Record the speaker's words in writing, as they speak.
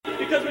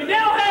because we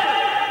now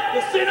have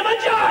the Cinema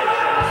Judge!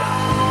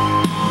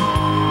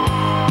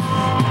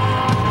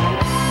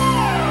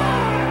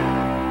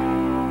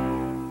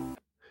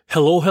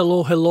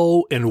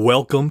 Hello, and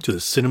welcome to the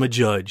Cinema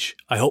Judge.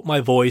 I hope my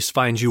voice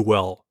finds you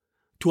well.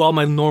 To all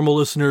my normal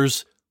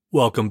listeners,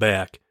 welcome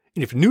back.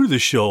 And if you're new to the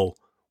show,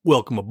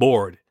 welcome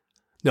aboard.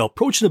 Now,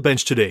 approaching the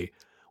bench today,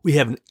 we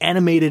have an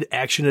animated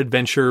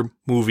action-adventure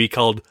movie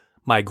called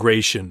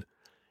Migration.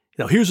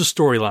 Now, here's a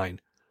storyline.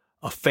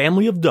 A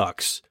family of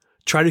ducks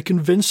try to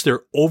convince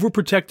their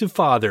overprotective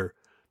father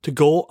to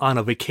go on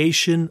a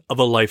vacation of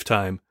a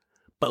lifetime.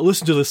 But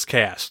listen to this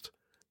cast.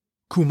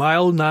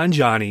 Kumail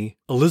Nanjiani,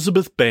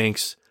 Elizabeth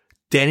Banks,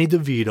 Danny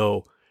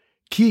DeVito,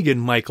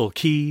 Keegan-Michael,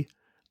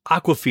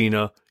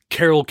 Awkwafina,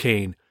 Carol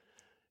Kane.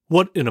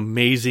 What an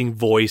amazing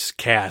voice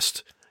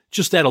cast.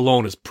 Just that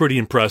alone is pretty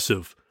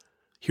impressive.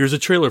 Here's a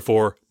trailer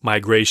for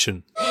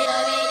Migration.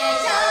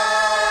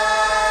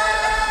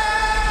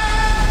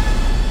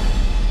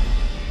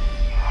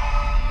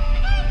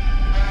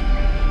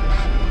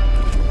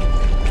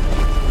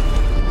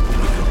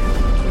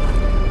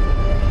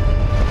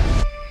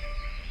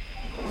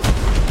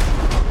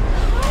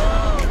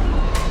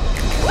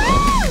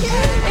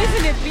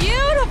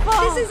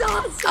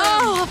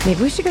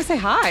 Maybe we should go say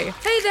hi.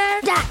 Hey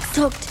there. Dax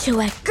talked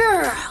to a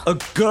girl. A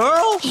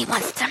girl? He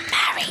wants to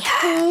marry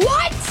her.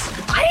 What?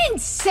 I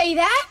didn't say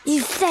that.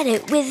 You said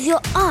it with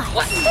your eyes.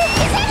 What? He's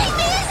hitting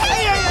me!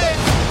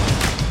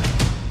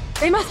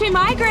 They must be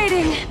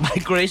migrating.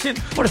 Migration?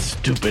 What a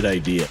stupid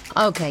idea.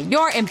 Okay,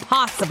 you're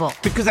impossible.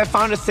 Because I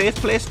found a safe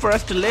place for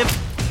us to live.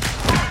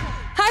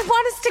 I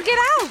want us to get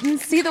out and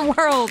see the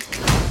world.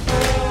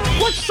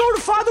 What sort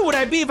of father would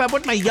I be if I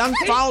put my young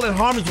fowl in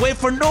harm's way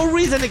for no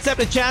reason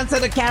except a chance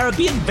at a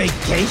Caribbean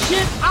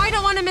vacation? I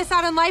don't want to miss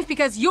out on life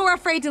because you're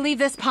afraid to leave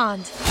this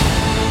pond.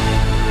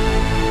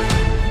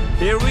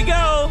 Here we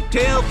go.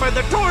 Tail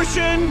feather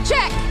torsion.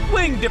 Check.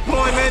 Wing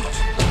deployment.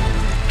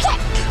 Check.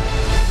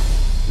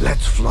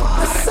 Let's fly.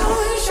 The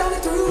sun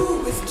shining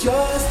through with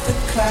just a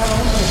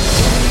cloud.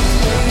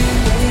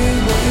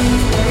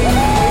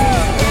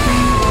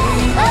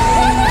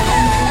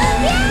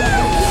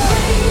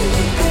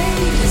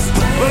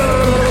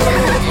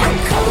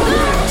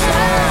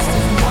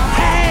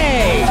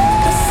 Hey!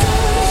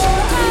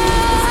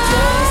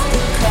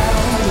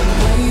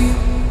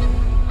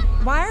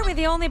 Why are we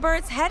the only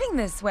birds heading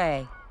this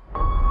way?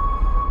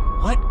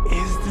 What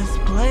is this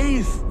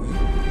place?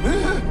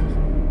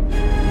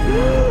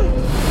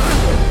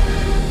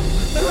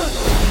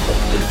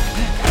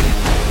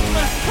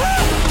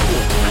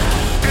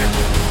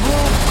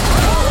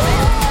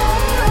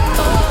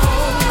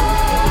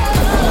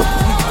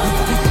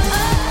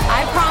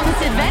 I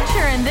promised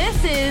adventure, and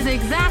this is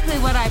exactly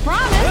what I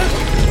promised.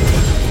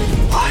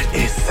 What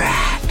is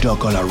that?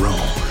 Chocolate orange.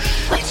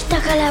 Which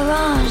chocolate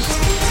orange?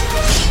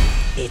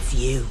 It's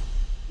you,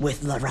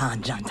 with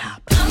l'orange on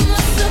top. Mom,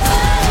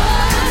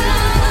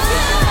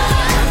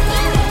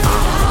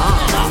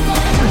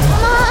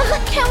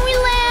 can we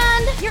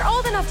land? You're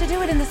old enough to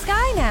do it in the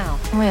sky now.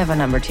 We have a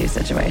number 2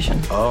 situation.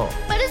 Oh.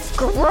 But it's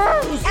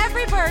gross.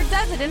 Every bird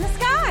does it in the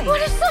sky.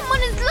 What if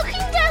someone is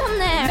looking down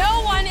there?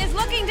 No one is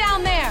looking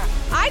down there.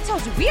 I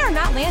told you we are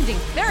not landing.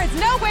 There is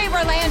no way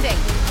we're landing.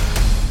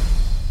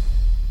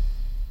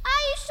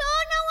 Are you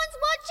sure no one's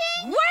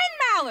watching? When,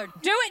 Mallard?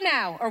 Do it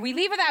now, or we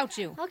leave without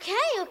you. Okay.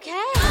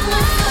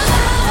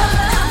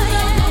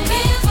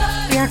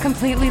 We are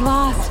completely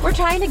lost. We're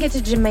trying to get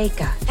to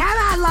Jamaica. Come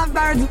on,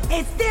 lovebirds,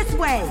 it's this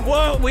way.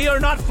 Whoa, we are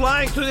not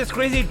flying through this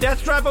crazy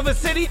death trap of a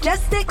city.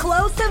 Just stick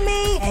close to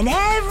me, and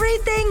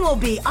everything will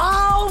be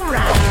all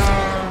right.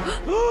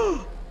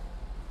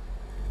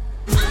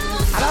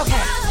 I'm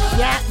okay.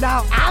 Yeah,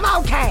 no, I'm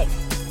okay.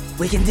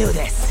 We can do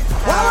this.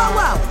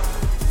 Whoa.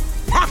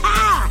 Ha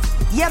ha!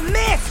 You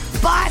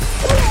missed, bud.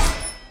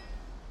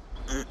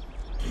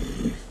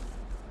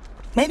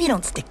 Maybe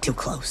don't stick too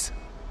close.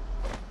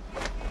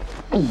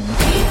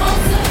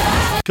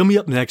 Coming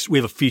up next, we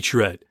have a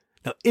featurette.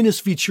 Now, in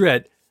this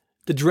featurette,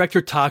 the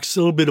director talks a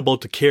little bit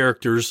about the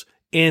characters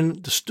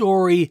and the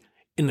story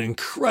and the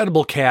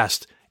incredible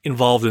cast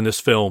involved in this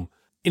film.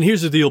 And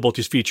here's the deal about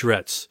these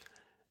featurettes.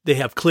 They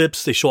have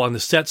clips, they show on the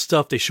set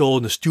stuff, they show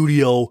in the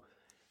studio.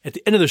 At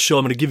the end of the show,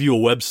 I'm going to give you a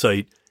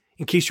website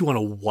in case you want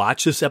to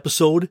watch this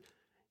episode.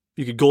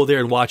 You could go there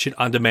and watch it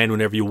on demand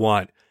whenever you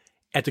want.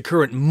 At the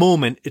current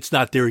moment, it's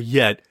not there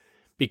yet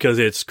because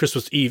it's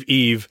Christmas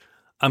Eve.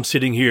 I'm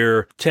sitting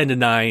here 10 to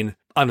 9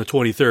 on the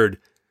 23rd.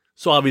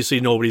 So obviously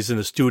nobody's in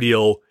the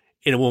studio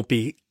and it won't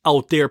be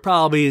out there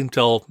probably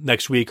until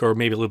next week or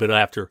maybe a little bit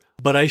after.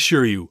 But I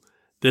assure you,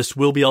 this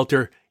will be out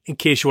there in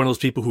case you're one of those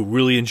people who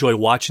really enjoy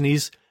watching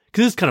these.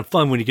 Because it's kind of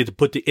fun when you get to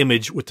put the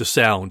image with the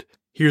sound.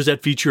 Here's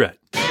that featurette.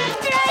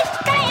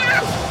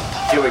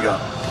 Here we go.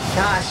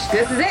 Gosh,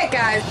 this is it,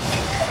 guys.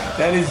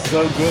 That is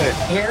so good.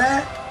 Hear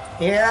that?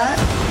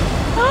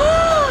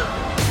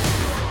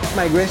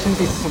 Migration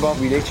is about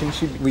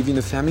relationship within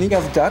the family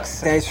of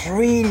ducks. It's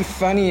really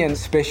funny and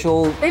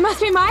special. They must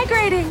be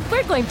migrating.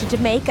 We're going to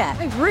Jamaica.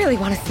 I really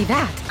want to see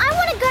that. I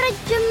want to go to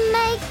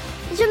Jamaica.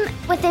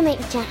 What they make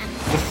jam.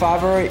 The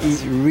father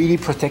is really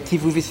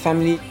protective with his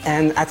family,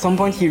 and at some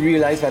point he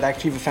realized that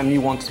actually the family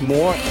wants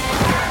more.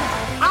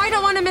 I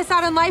don't want to miss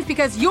out on life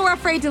because you're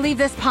afraid to leave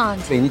this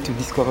pond. They need to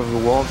discover the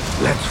world.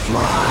 Let's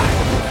fly.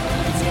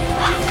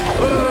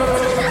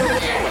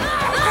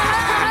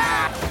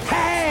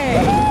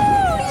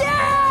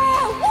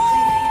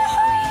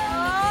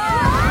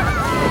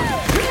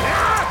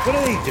 What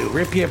do they do?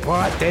 Rip you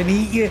apart, then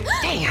eat you?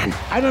 Dan!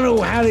 I don't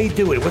know how they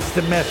do it. What's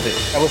the method?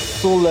 I was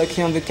so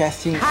lucky on the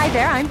casting. Hi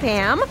there, I'm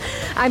Pam.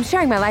 I'm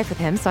sharing my life with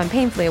him, so I'm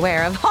painfully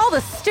aware of all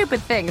the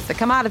stupid things that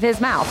come out of his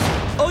mouth.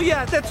 Oh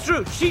yeah, that's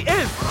true. She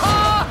is.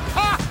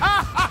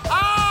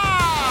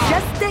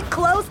 Just stick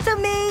close to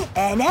me,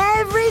 and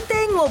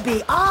everything will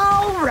be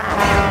all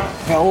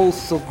right. They're all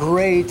so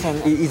great,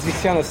 and it's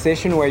this kind of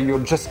session where you're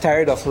just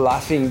tired of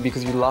laughing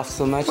because you laugh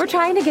so much. We're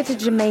trying to get to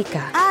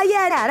Jamaica.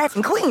 Yeah, that's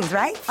in Queens,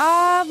 right?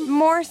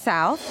 More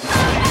south.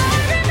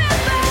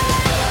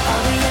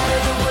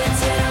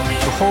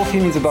 The whole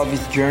film is about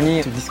this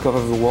journey to discover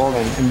the world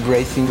and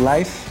embracing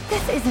life.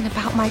 This isn't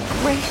about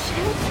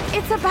migration.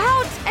 It's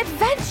about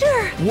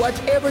adventure.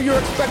 Whatever you're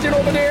expecting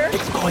over there,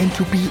 it's going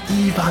to be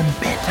even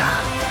better.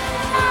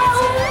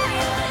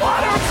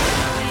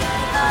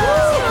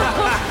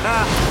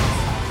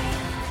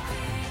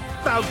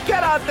 Now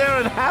get out there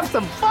and have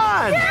some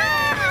fun.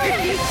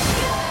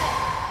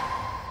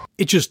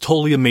 It just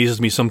totally amazes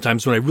me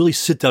sometimes when I really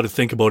sit down to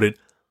think about it,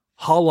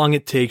 how long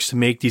it takes to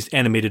make these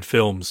animated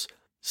films.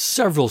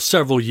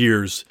 Several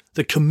years,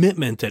 the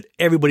commitment that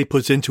everybody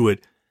puts into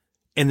it,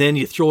 and then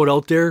you throw it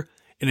out there,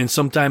 and then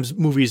sometimes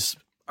movies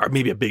are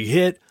maybe a big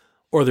hit,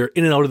 or they're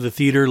in and out of the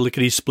theater,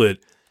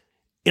 lickety-split.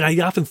 And I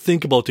often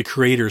think about the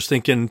creators,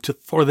 thinking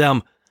for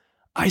them,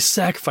 I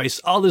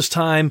sacrificed all this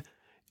time,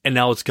 and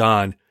now it's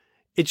gone.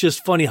 It's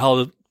just funny how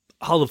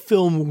the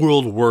film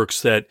world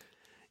works, that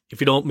if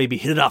you don't maybe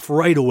hit it off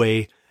right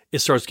away, it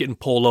starts getting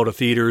pulled out of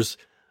theaters.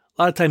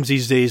 A lot of times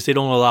these days, they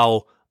don't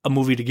allow a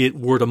movie to get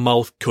word of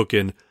mouth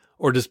cooking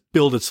or just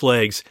build its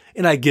legs.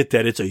 And I get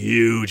that. It's a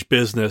huge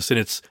business and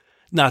it's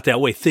not that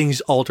way.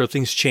 Things alter,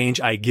 things change.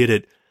 I get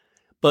it.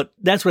 But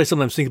that's what I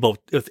sometimes think about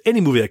with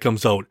any movie that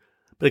comes out,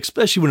 but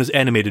especially when it's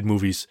animated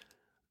movies.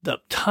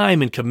 The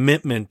time and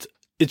commitment,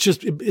 it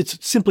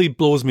simply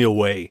blows me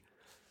away.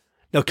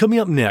 Now, coming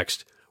up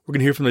next, we're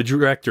going to hear from the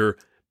director,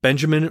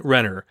 Benjamin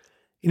Renner,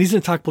 and he's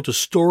going to talk about the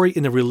story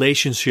and the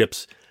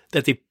relationships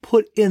that they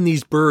put in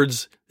these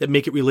birds that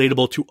make it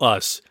relatable to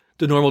us,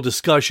 the normal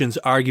discussions,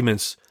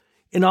 arguments,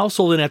 and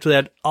also then after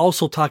that,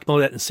 also talk about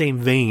that in the same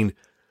vein.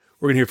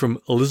 We're going to hear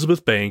from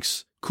Elizabeth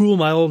Banks,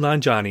 Kumail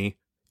Nanjiani,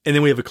 and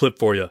then we have a clip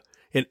for you.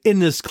 And in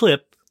this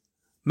clip,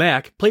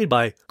 Mac, played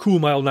by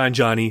Kumail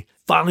Nanjiani,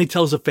 finally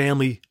tells the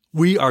family,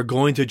 we are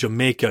going to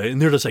Jamaica.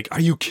 And they're just like,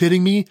 are you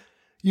kidding me?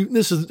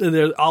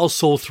 They're all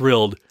so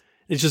thrilled.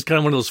 It's just kind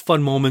of one of those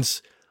fun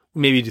moments,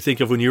 maybe you think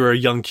of when you were a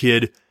young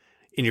kid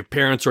and your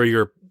parents or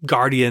your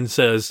guardian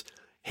says,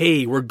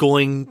 hey, we're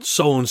going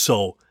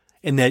so-and-so,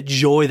 and that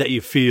joy that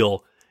you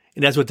feel.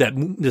 And that's what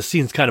the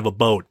scene's kind of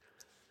about.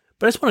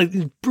 But I just want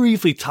to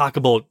briefly talk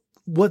about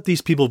what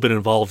these people have been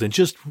involved in,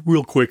 just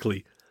real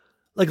quickly.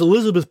 Like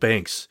Elizabeth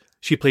Banks,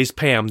 she plays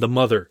Pam, the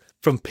mother,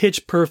 from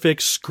Pitch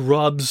Perfect,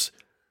 Scrubs,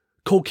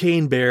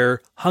 Cocaine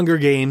Bear, Hunger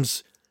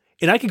Games,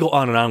 and I could go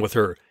on and on with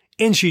her.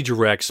 And she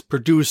directs,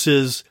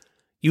 produces,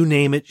 you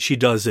name it, she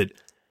does it.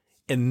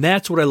 And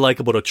that's what I like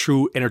about a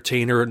true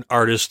entertainer, an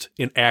artist,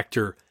 an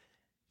actor.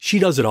 She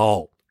does it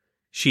all.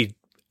 She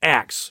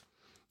acts,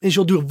 and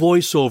she'll do a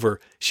voiceover.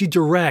 She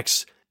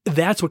directs.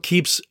 That's what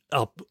keeps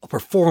a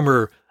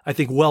performer, I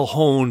think,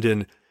 well-honed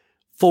and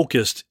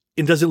focused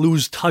and doesn't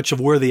lose touch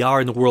of where they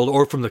are in the world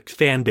or from the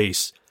fan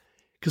base.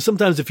 Because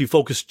sometimes if you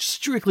focus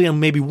strictly on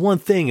maybe one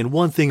thing and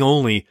one thing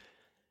only,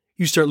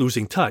 you start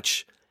losing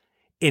touch.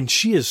 And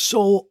she is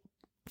so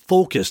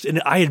focused,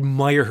 and I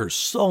admire her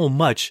so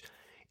much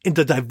in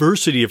the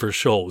diversity of her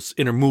shows,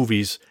 in her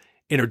movies,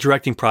 in her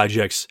directing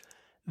projects.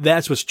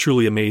 That's what's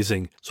truly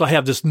amazing. So I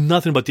have just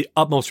nothing but the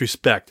utmost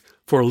respect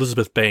for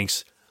Elizabeth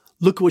Banks.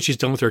 Look at what she's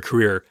done with her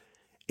career.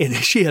 And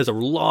she has a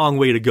long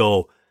way to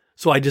go.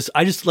 So I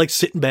just like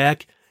sitting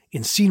back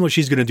and seeing what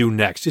she's going to do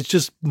next. It's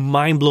just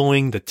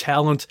mind-blowing, the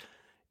talent.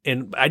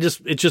 And it's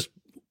just,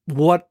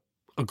 what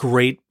a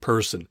great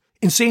person.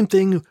 And same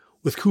thing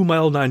with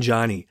Kumail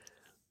Nanjiani,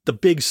 The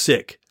Big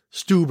Sick,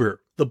 Stuber,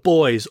 The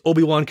Boys,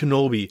 Obi-Wan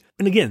Kenobi.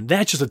 And again,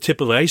 that's just the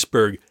tip of the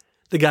iceberg.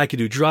 The guy could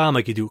do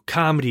drama, could do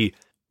comedy.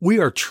 We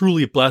are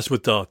truly blessed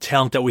with the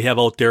talent that we have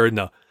out there in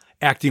the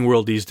acting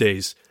world these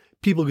days.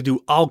 People could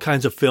do all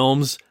kinds of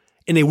films,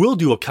 and they will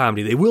do a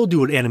comedy. They will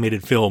do an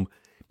animated film,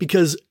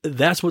 because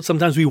that's what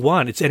sometimes we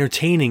want. It's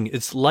entertaining.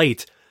 It's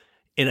light.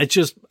 And it's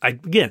just,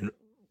 again,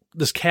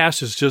 this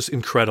cast is just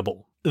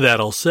incredible. That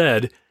all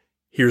said,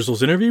 here's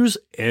those interviews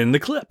and the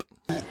clip.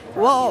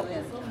 Well,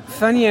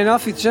 funny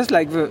enough, it's just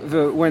like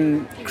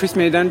when Chris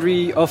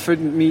Meledandri offered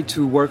me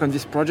to work on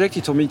this project,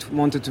 he told me he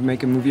wanted to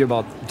make a movie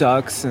about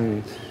ducks,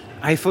 and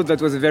I thought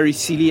that was a very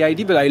silly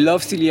idea, but I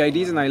love silly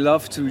ideas and I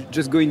love to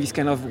just go in this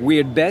kind of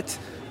weird bet.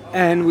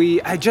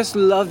 And I just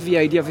love the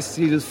idea of this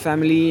little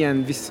family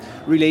and this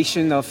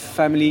relation of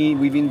family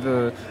within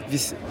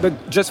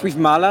but just with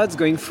mallards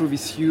going through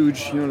this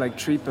huge,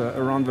 trip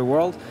around the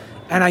world.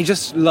 And I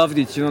just loved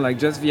it,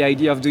 just the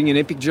idea of doing an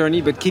epic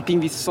journey, but keeping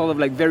this sort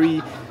of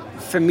very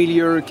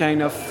familiar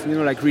kind of,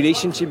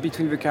 relationship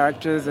between the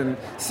characters and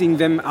seeing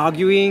them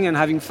arguing and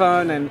having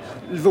fun and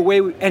the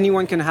way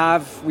anyone can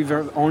have with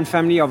their own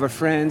family or their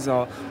friends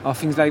or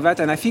things like that.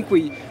 And I think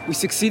we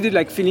succeeded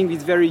feeling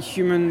these very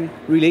human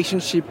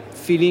relationship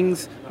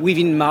feelings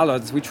within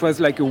mallards, which was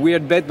a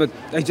weird bet, but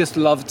I just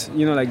loved,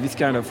 this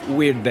kind of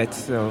weird bet.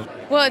 So.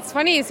 Well, it's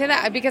funny you say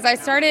that because I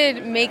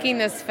started making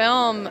this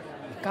film,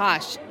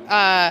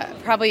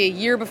 probably a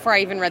year before I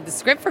even read the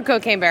script for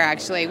Cocaine Bear,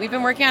 actually. We've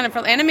been working on it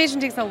animation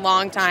takes a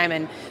long time,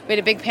 and we had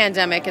a big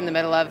pandemic in the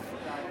middle of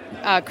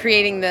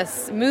creating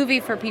this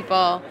movie for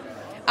people.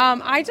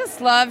 I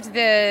just loved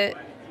the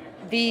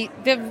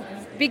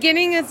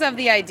beginnings of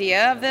the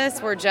idea of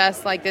this were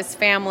just this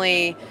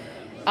family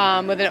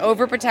with an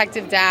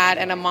overprotective dad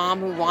and a mom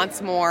who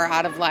wants more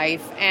out of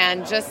life,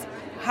 and just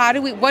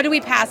what do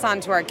we pass on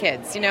to our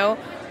kids,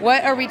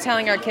 What are we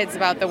telling our kids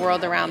about the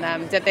world around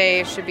them? That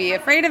they should be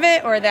afraid of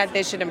it or that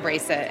they should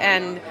embrace it?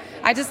 And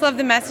I just love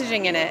the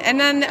messaging in it. And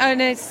then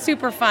a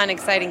super fun,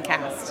 exciting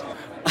cast.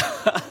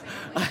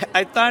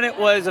 I thought it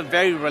was a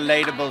very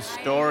relatable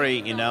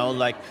story,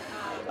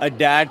 a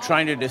dad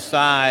trying to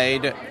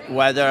decide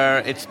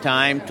whether it's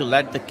time to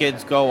let the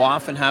kids go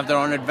off and have their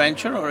own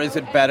adventure, or is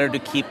it better to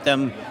keep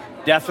them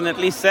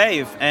definitely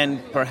safe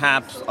and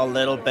perhaps a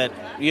little bit,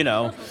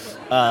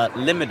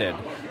 limited.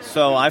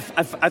 So I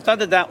thought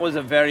that was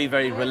a very,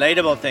 very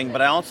relatable thing,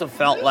 but I also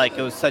felt like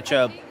it was such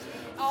a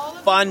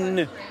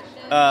fun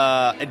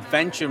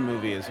adventure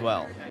movie as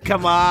well.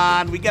 Come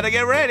on, we gotta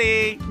get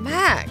ready.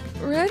 Mac,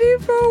 ready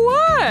for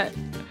what?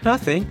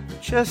 Nothing,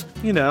 just,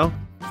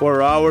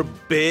 for our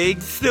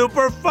big,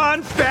 super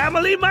fun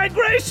family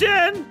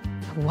migration.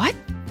 What?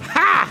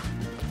 Ha!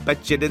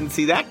 Bet you didn't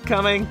see that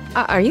coming.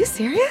 Are you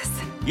serious?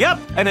 Yep,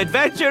 an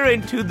adventure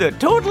into the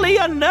totally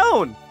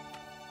unknown.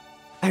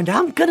 And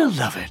I'm gonna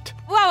love it.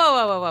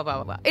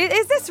 Whoa.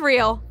 Is this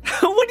real?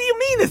 What do you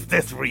mean, is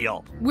this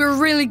real? We're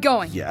really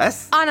going.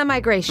 Yes. On a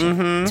migration.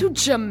 Mm-hmm. To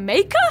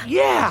Jamaica?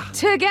 Yeah.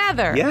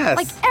 Together.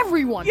 Yes.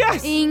 Everyone.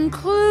 Yes.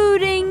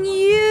 Including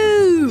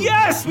you.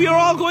 Yes, we are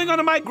all going on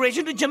a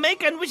migration to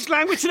Jamaica. And which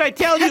language should I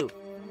tell you?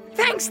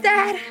 Thanks,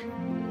 Dad.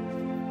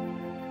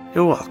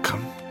 You're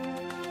welcome.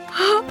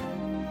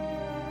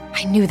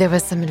 I knew there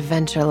was some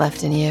adventure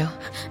left in you.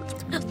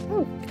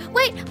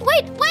 Wait!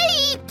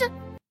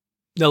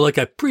 Now, like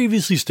I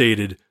previously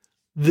stated,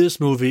 this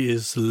movie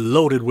is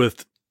loaded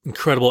with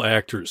incredible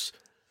actors.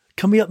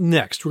 Coming up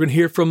next, we're going to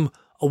hear from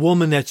a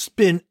woman that's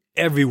been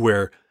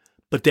everywhere,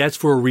 but that's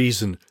for a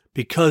reason,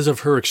 because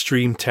of her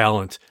extreme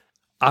talent.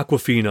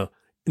 Awkwafina,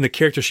 and the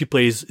character she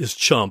plays is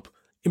Chump.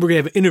 And we're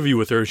going to have an interview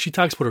with her. She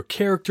talks about her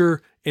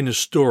character and the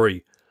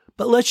story.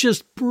 But let's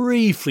just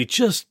briefly,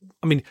 she's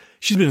been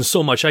in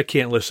so much I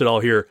can't list it all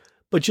here,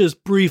 but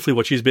just briefly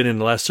what she's been in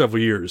the last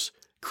several years.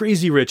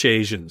 Crazy Rich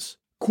Asians,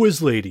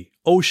 Quiz Lady,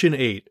 Ocean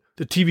 8,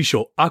 the TV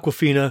show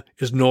Awkwafina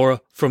is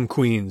Nora from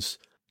Queens.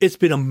 It's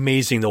been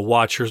amazing to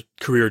watch her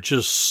career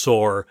just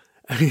soar.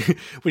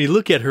 When you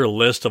look at her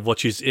list of what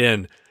she's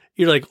in,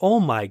 you're like, oh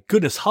my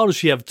goodness, how does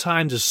she have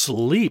time to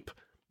sleep?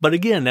 But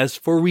again, that's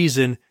for a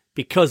reason,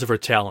 because of her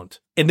talent.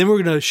 And then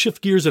we're going to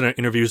shift gears in our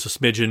interviews a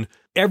smidgen.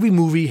 Every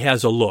movie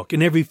has a look,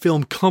 and every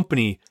film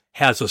company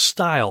has a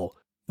style.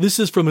 This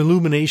is from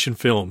Illumination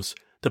Films,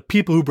 the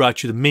people who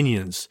brought you the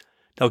Minions.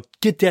 Now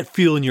get that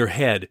feel in your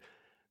head.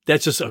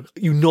 That's just,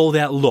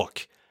 that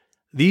look.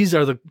 These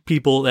are the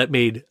people that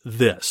made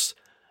this.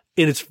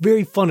 And it's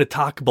very fun to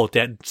talk about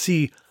that and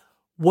see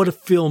what a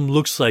film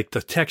looks like,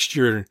 the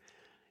texture.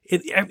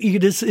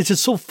 It's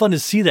just so fun to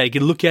see that. You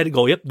can look at it and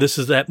go, yep, this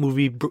is that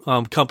movie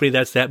company,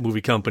 that's that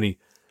movie company.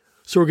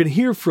 So we're going to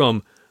hear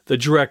from the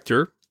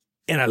director.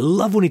 And I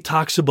love when he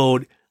talks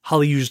about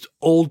how he used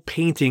old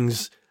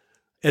paintings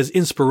as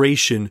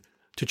inspiration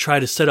to try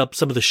to set up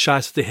some of the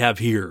shots that they have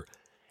here.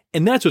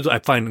 And that's what I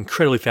find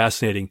incredibly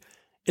fascinating.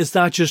 It's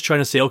not just trying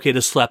to say, okay,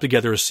 let's slap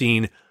together a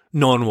scene,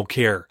 no one will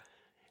care.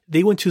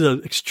 They went to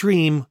the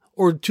extreme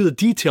or to the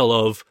detail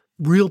of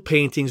real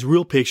paintings,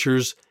 real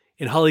pictures,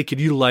 and how they could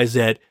utilize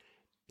that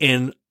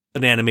in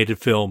an animated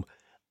film.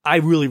 I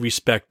really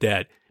respect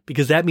that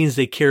because that means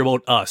they care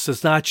about us.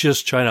 It's not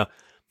just trying to,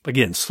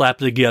 again,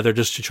 slap it together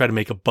just to try to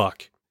make a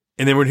buck.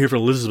 And then we're going to hear from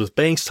Elizabeth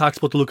Banks, talks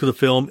about the look of the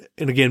film,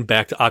 and again,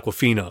 back to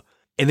Awkwafina.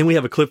 And then we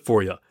have a clip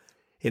for you.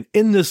 And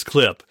in this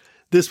clip,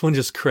 this one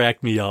just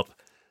cracked me up.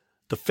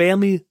 The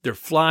family, they're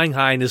flying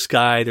high in the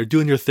sky, they're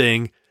doing their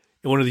thing,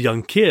 and one of the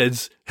young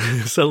kids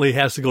suddenly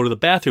has to go to the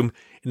bathroom,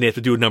 and they have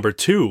to do a number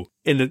 2.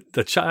 And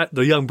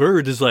the young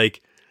bird is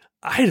like,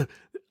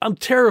 I'm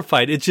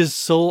terrified. It's just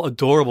so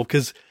adorable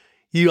because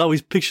you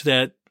always picture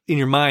that in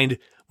your mind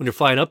when you're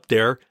flying up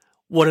there.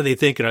 What are they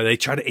thinking? Are they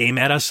trying to aim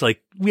at us?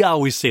 Like, we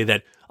always say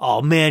that,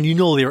 oh man, they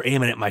were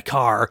aiming at my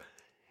car.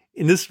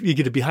 In this, you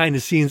get a behind the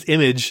scenes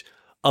image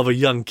of a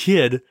young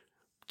kid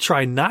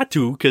try not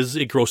to because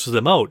it grosses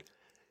them out.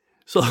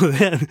 So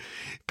then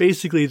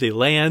basically they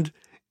land,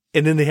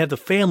 and then they have the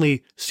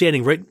family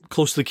standing right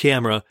close to the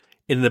camera.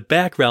 In the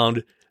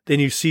background, then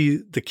you see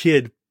the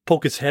kid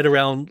poke his head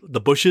around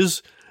the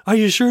bushes. Are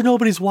you sure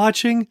nobody's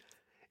watching?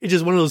 It's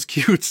just one of those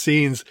cute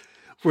scenes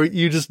where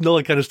you just know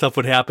that kind of stuff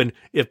would happen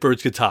if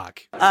birds could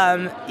talk.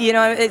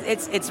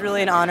 It's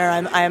really an honor.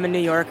 I am a New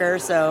Yorker,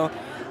 so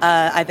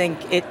I think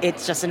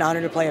it's just an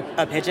honor to play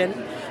a pigeon,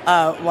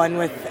 one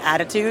with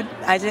attitude.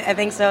 I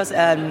think so,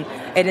 and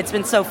it's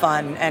been so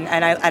fun, and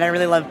I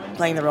really love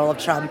playing the role of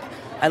Chump.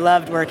 I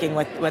loved working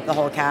with the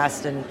whole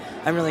cast, and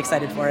I'm really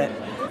excited for it.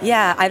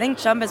 Yeah, I think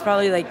Chump is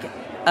probably like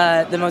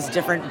the most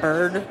different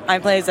bird I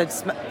play. It's I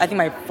think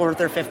my fourth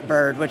or fifth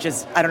bird, which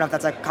is, I don't know if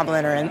that's a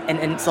compliment or an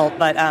insult,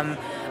 but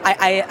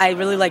I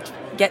really liked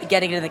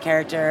getting into the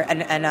character,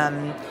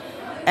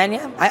 and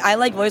yeah, I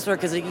like voice work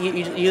because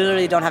you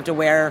literally don't have to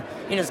wear,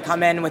 you just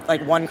come in with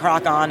like one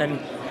crock on and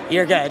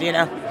you're good,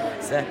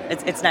 so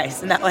it's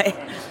nice in that way.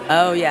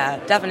 Oh yeah,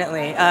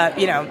 definitely,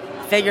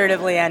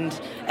 figuratively and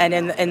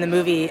in the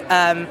movie.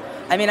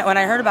 I mean, when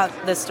I heard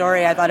about this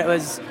story, I thought it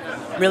was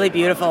really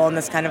beautiful and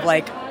this kind of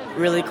like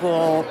really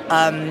cool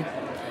kind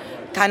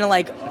of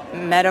like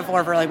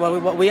metaphor for like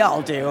what we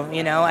all do,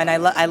 and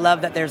I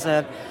love that there's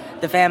the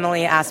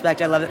family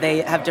aspect. I love that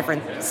they have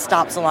different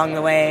stops along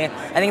the way.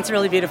 I think it's a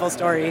really beautiful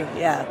story.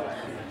 Yeah.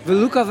 The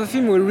look of the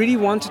film, we really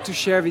wanted to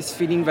share this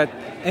feeling that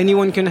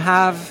anyone can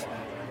have,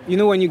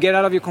 when you get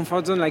out of your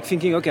comfort zone, like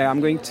thinking, okay, I'm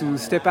going to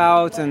step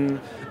out and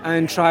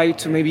try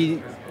to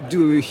maybe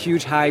do a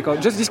huge hike or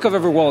just discover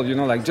the world,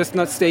 like just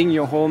not staying in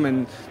your home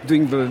and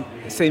doing the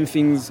same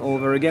things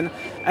over again.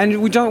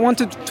 And we just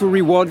wanted to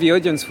reward the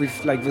audience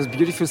with like this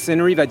beautiful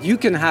scenery that you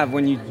can have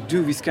when you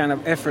do this kind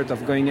of effort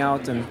of going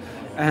out.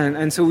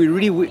 And so we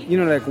really,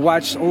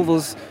 watched all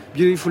those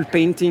beautiful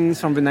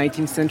paintings from the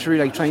 19th century,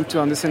 like trying to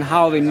understand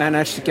how they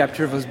managed to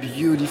capture those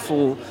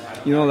beautiful,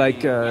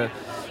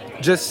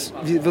 just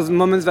those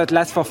moments that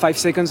last for 5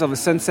 seconds of a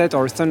sunset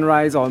or a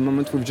sunrise or a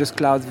moment with just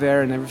clouds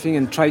there and everything,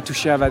 and try to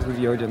share that with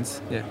the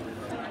audience. Yeah.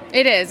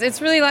 It is.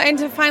 It's really, and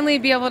to finally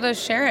be able to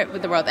share it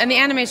with the world. And the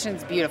animation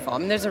is beautiful. I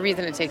mean, there's a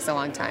reason it takes a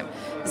long time.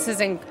 This is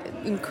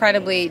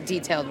incredibly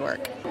detailed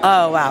work.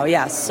 Oh, wow.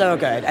 Yeah, so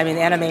good. I mean,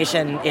 the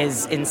animation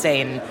is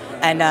insane.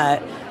 And,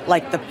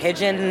 like, the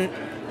pigeon,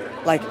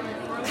 like,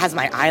 has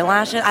my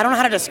eyelashes. I don't know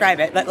how to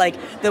describe it, but, like,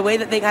 the way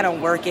that they kind of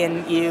work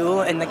in you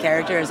and the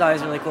character is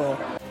always really cool.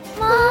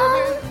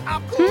 Mom?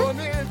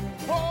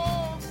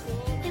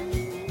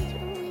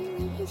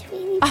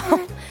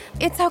 Oh,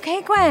 it's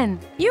okay, Gwen.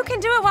 You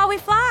can do it while we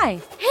fly.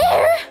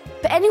 Here?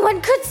 But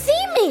anyone could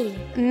see me.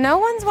 No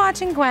one's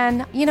watching,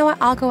 Gwen. You know what?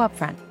 I'll go up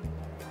front.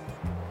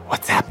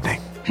 What's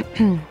happening?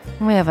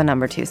 We have a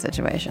number 2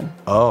 situation.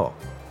 Oh.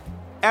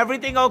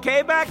 Everything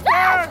okay back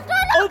there? Stop!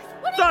 Oh,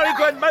 sorry,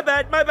 Gwen. My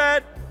bad.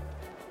 Mom,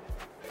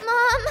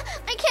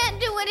 I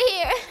can't do it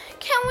here.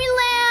 Can we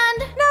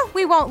land? No,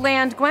 we won't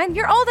land, Gwen.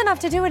 You're old enough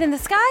to do it in the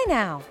sky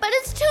now. But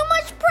it's too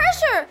much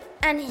pressure.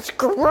 And it's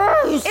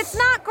gross. It's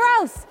not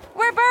gross.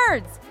 We're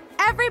birds.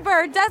 Every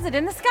bird does it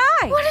in the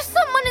sky. What if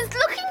someone is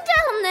looking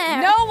down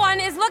there? No one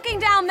is looking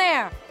down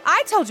there.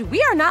 I told you,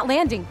 we are not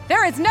landing.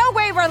 There is no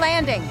way we're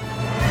landing. Are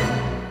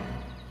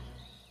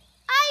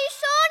you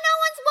sure no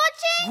one's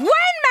watching?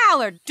 Gwen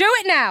Mallard, do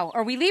it now,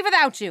 or we leave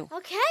without you.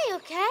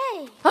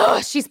 Okay.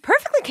 Oh, she's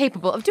perfectly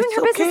capable of doing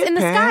her business in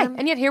the sky,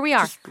 and yet here we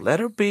are. Just let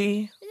her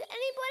be. Does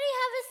anybody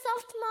have a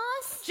soft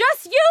moss?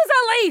 Just use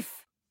a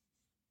leaf.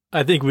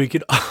 I think we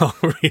could all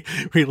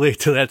relate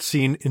to that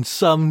scene in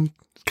some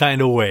kind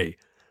of way.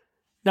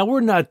 Now,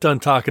 we're not done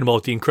talking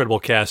about the incredible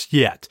cast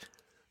yet.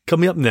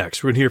 Coming up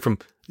next, we're going to hear from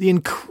the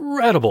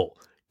incredible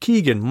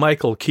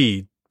Keegan-Michael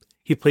Key.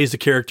 He plays the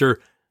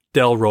character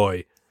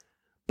Delroy.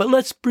 But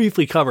let's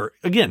briefly cover,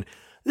 again,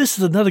 this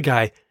is another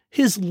guy,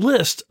 his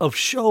list of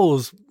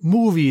shows,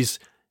 movies,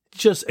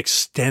 just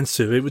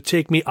extensive. It would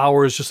take me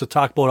hours just to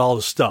talk about all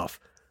the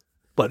stuff.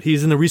 But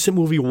he's in the recent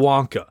movie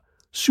Wonka,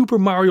 Super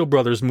Mario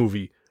Brothers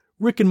movie,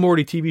 Rick and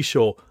Morty TV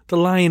show, The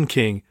Lion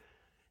King.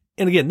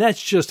 And again,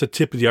 that's just the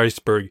tip of the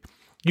iceberg.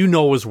 You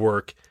know his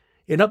work.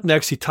 And up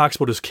next, he talks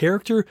about his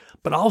character,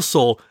 but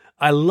also,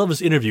 I love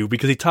his interview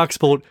because he talks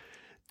about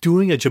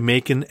doing a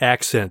Jamaican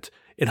accent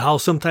and how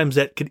sometimes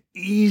that could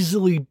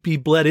easily be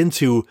bled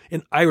into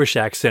an Irish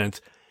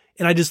accent.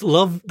 And I just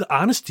love the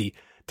honesty,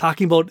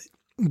 talking about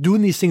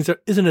doing these things that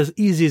isn't as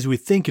easy as we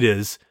think it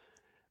is,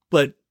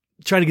 but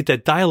trying to get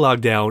that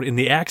dialogue down and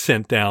the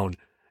accent down.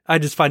 I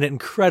just find it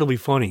incredibly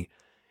funny.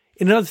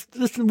 And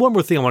one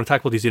more thing I want to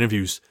talk about these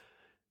interviews.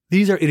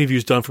 These are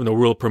interviews done from the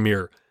world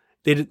premiere.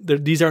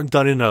 These aren't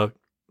done in a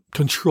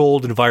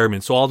controlled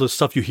environment. So all the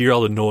stuff you hear,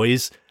 all the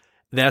noise,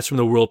 that's from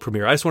the world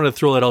premiere. I just wanted to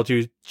throw that out to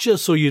you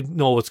just so you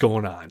know what's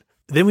going on.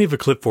 Then we have a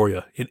clip for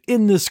you. And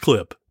in this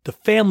clip, the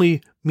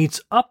family meets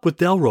up with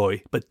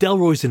Delroy, but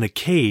Delroy's in a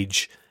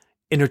cage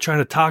and they're trying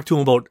to talk to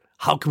him about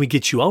how can we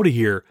get you out of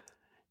here?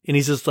 And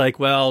he's just like,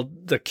 well,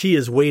 the key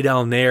is way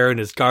down there and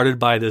is guarded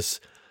by this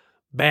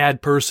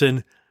bad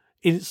person.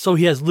 And so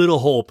he has little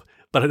hope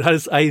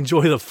But I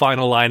enjoy the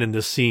final line in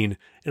this scene,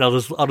 and I'll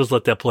just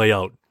let that play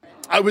out.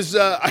 I was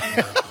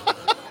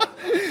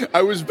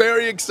I was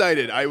very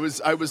excited. I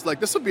was like,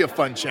 this will be a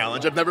fun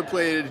challenge. I've never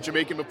played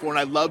Jamaican before, and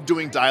I love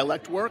doing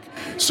dialect work.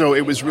 So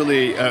it was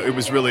really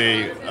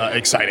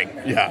exciting.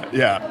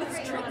 Yeah.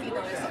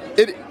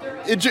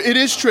 It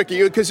is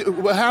tricky because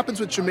what happens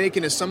with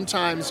Jamaican is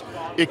sometimes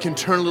it can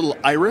turn a little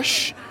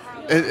Irish.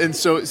 And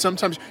so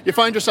sometimes you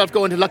find yourself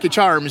going to Lucky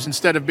Charms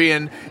instead of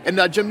being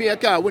in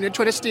Jamaica when you're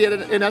trying to stay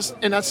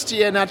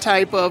in a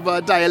type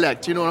of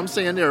dialect. You know what I'm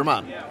saying there,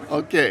 Mom?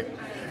 Okay.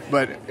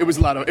 But it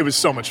was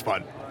so much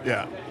fun.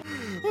 Yeah.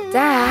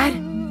 Dad,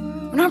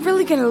 we're not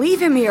really gonna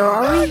leave him here,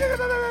 are we?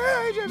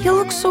 He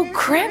looks so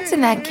cramped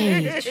in that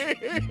cage.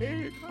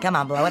 Come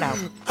on, blow it out.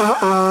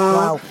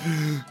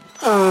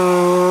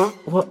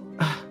 What?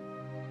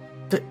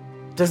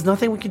 There's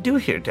nothing we can do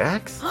here,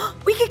 Dax.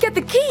 We could get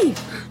the key.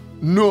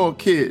 No,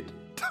 kid.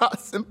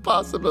 That's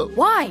impossible.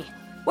 Why?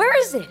 Where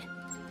is it?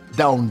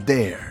 Down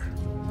there.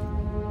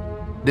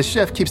 The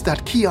chef keeps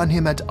that key on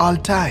him at all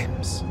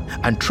times.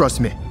 And trust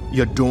me,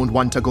 you don't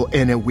want to go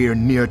anywhere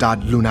near that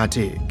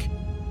lunatic.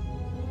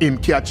 Him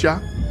catch ya,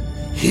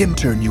 him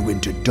turn you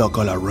into duck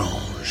à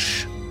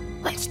l'orange.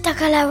 What's duck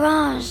à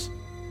l'orange?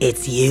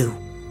 It's you,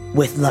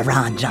 with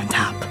l'orange on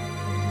top.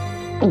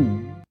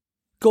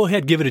 Go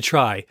ahead, give it a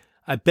try.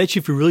 I bet you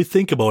if you really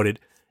think about it,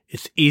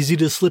 it's easy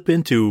to slip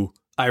into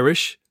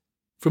Irish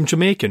from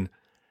Jamaican.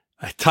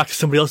 I talked to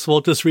somebody else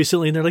about this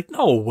recently, and they're like,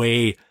 no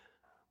way.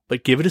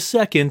 But give it a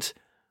second.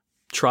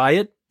 Try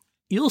it.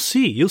 You'll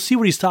see. You'll see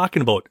what he's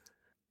talking about.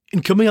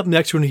 And coming up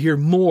next, we're going to hear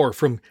more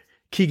from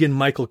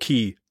Keegan-Michael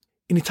Key.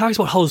 And he talks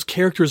about how his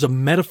character is a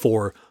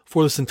metaphor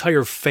for this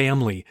entire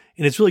family.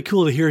 And it's really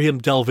cool to hear him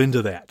delve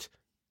into that.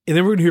 And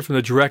then we're going to hear from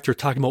the director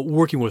talking about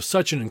working with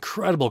such an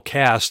incredible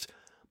cast,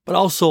 but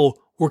also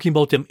working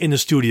about them in the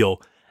studio.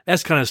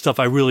 That's kind of stuff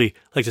I really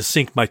like to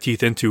sink my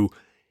teeth into.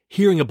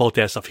 Hearing about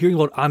that stuff, hearing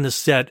about on the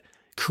set,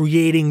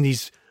 creating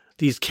these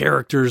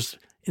characters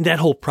and that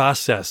whole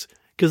process.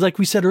 Because like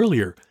we said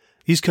earlier,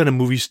 these kind of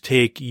movies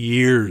take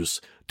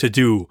years to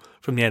do,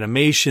 from the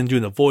animation,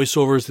 doing the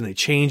voiceovers, and they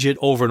change it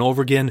over and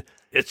over again.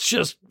 It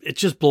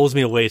just blows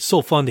me away. It's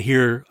so fun to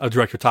hear a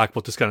director talk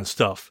about this kind of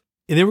stuff.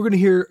 And then we're going to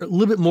hear a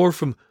little bit more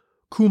from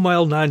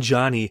Kumail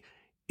Nanjiani,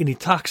 and he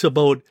talks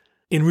about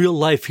in real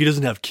life he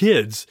doesn't have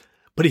kids,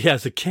 but he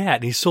has a cat,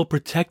 and he's so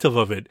protective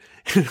of it.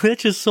 And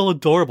that's just so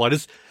adorable.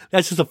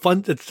 That's just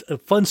a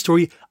fun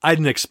story I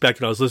didn't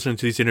expect when I was listening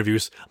to these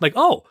interviews. I'm like,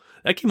 oh,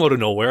 that came out of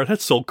nowhere.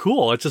 That's so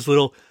cool. That's just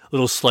a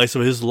little slice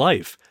of his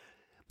life.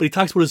 But he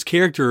talks about his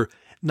character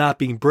not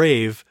being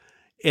brave,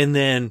 and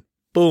then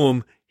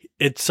boom,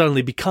 it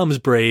suddenly becomes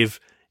brave,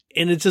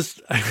 and it's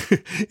just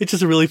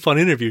a really fun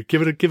interview.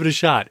 Give it a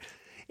shot.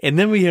 And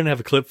then we're gonna have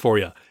a clip for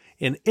you.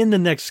 And in the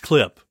next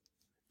clip,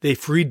 they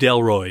free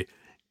Delroy,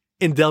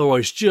 and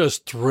Delroy's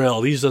just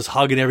thrilled. He's just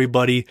hugging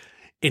everybody,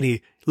 and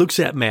he looks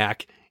at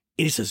Mac,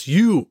 and he says,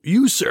 "You,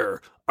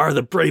 sir, are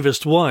the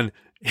bravest one."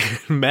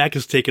 And Mac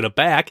is taken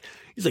aback.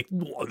 He's like,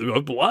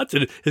 "What?"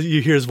 And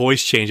you hear his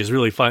voice change. It's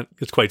really fun.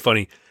 It's quite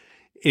funny.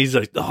 He's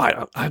like,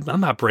 "Oh,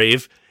 I'm not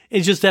brave."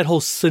 It's just that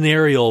whole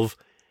scenario of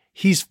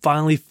he's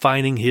finally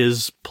finding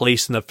his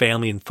place in the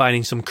family and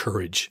finding some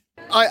courage.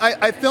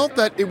 I felt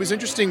that it was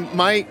interesting.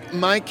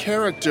 My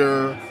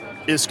character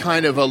is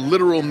kind of a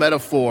literal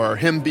metaphor,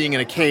 him being in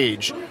a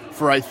cage,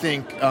 for I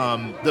think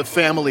the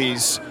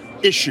family's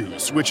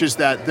issues, which is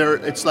that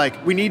it's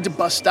like we need to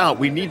bust out,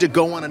 we need to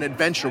go on an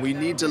adventure, we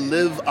need to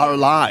live our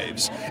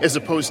lives as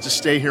opposed to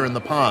stay here in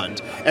the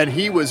pond. And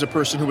he was a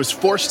person who was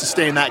forced to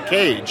stay in that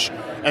cage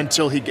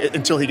until he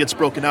gets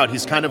broken out.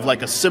 He's kind of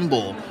like a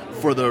symbol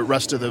for the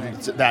rest of them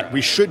that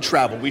we should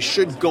travel, we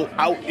should go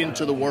out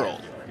into the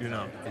world, you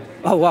know.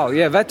 Oh wow,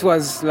 yeah, that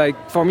was like,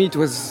 for me it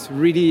was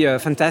really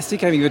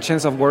fantastic having the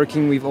chance of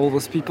working with all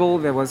those people.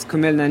 There was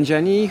Kumail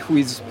Nanjiani, who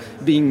is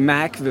being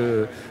Mac,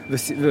 the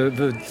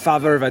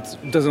father that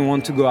doesn't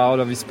want to go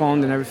out of his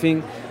pond and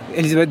everything.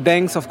 Elizabeth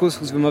Banks, of course,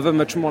 who's the mother,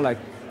 much more like,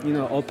 you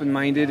know,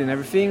 open-minded and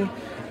everything.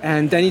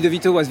 And Danny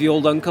DeVito was the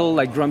old uncle,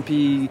 like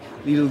grumpy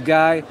little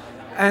guy.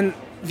 And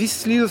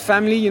this little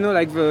family, you know,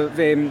 like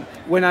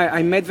when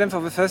I met them for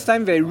the first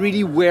time, they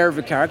really were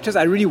the characters.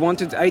 I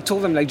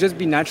told them, like, just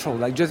be natural,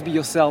 like, just be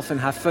yourself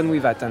and have fun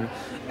with that.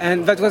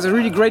 And that was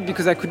really great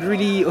because I could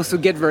really also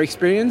get their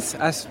experience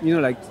as, you know,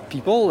 like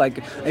people,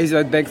 like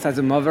Elizabeth Banks as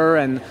a mother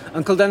and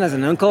Uncle Dan as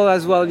an uncle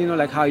as well, you know,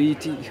 like how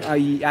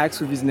he acts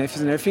with his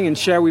nephews and everything, and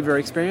share with their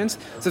experience.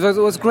 So it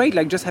was great,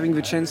 like just having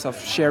the chance of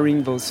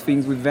sharing those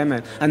things with them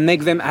and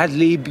make them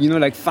ad-lib, you know,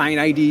 like find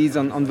ideas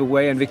on the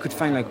way, and they could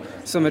find like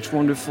so much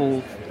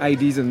wonderful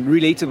ideas and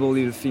relatable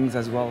little things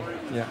as well.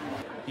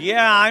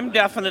 Yeah, I'm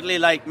definitely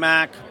like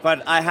Mac,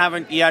 but I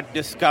haven't yet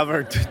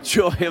discovered the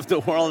joy of the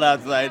world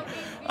outside.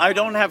 I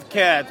don't have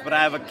cats, but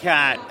I have a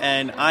cat,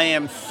 and I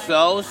am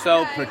so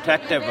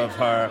protective of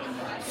her.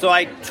 So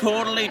I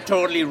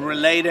totally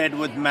related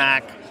with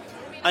Mac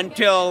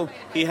until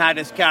he had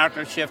his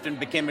character shift and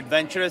became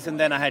adventurous, and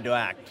then I had to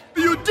act.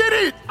 You did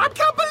it! I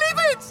can't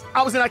believe it!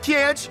 I was in a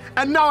cage,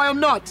 and now I am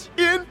not.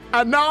 In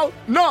and now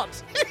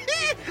not.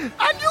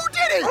 And you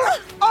did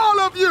it! All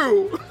of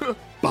you!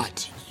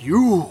 But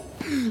you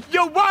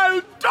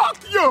wild duck,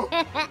 you!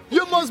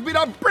 You must be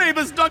the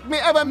bravest duck me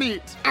ever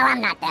meet. Oh,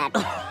 I'm not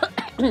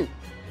that.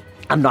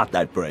 I'm not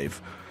that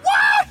brave.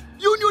 What?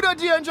 You knew the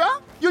danger?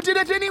 You did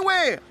it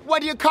anyway.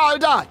 What do you call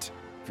that?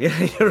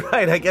 Yeah, you're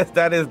right. I guess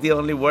that is the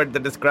only word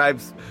that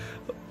describes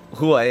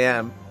who I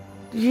am.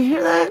 Did you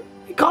hear that?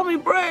 He called me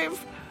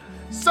brave.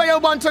 So you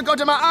want to go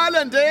to my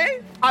island,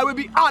 eh? I will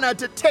be honored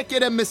to take you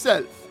there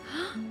myself.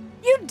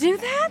 You do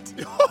that?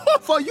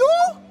 For you?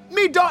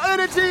 Me do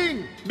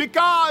anything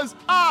because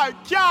I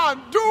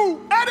can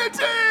do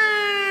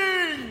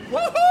anything!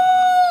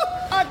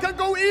 Woohoo! I can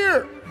go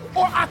here,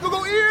 or I can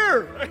go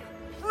here.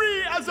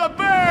 Free as a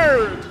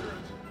bird.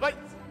 Like,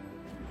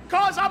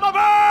 cause I'm a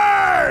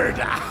bird!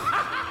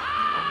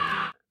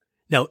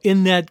 Now,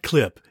 in that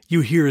clip, you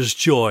hear his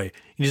joy,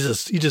 and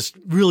he's just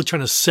really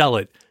trying to sell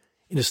it.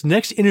 In this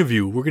next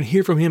interview, we're going to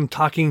hear from him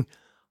talking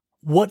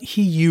what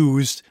he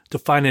used to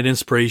find that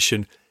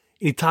inspiration.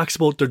 And he talks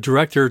about the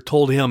director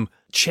told him,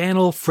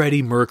 channel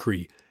Freddie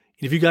Mercury.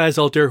 And if you guys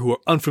out there who are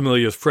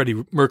unfamiliar with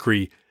Freddie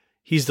Mercury,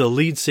 he's the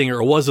lead singer,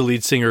 or was the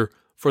lead singer,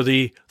 for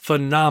the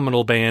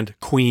phenomenal band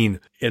Queen.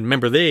 And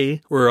remember,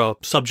 they were a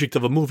subject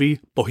of a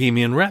movie,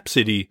 Bohemian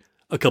Rhapsody,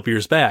 a couple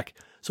years back.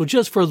 So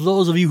just for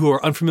those of you who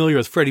are unfamiliar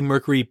with Freddie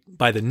Mercury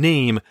by the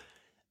name,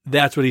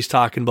 that's what he's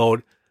talking about.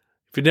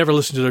 If you never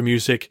listened to their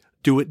music,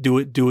 do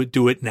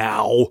it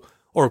now.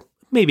 Or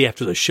maybe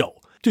after the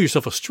show. Do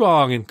yourself a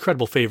strong,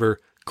 incredible favor.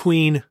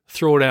 Queen,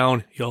 throw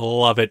down, you'll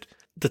love it.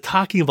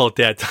 Talking about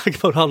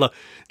how the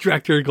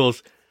director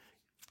goes,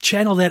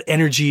 channel that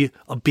energy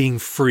of being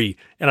free.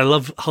 And I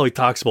love how he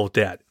talks about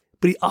that.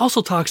 But he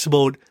also talks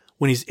about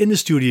when he's in the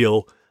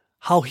studio,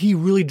 how he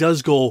really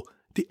does go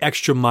the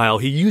extra mile.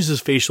 He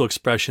uses facial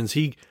expressions.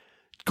 He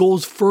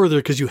goes further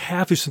because you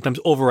have to sometimes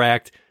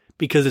overact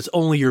because it's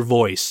only your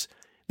voice.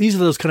 These are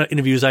those kind of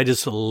interviews I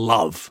just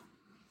love.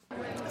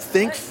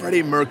 Think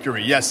Freddie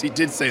Mercury. Yes, he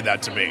did say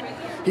that to me.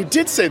 He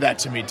did say that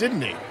to me,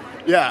 didn't he?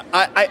 Yeah,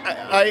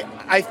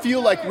 I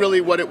feel like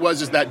really what it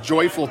was is that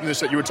joyfulness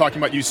that you were talking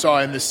about, you saw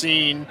in the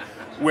scene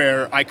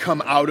where I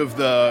come out of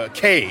the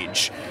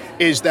cage,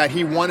 is that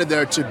he wanted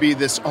there to be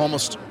this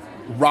almost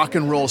rock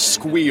and roll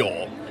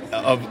squeal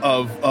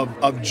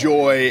of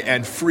joy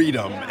and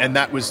freedom, and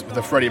that was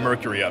the Freddie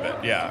Mercury of it.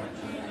 Yeah,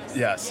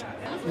 yes.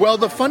 Well,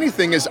 the funny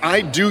thing is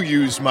I do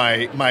use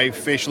my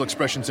facial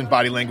expressions and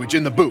body language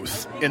in the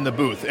booth,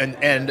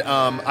 and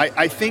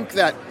I think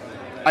that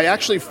I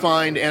actually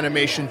find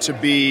animation to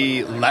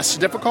be less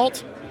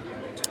difficult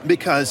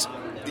because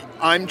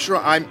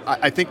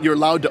I think you're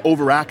allowed to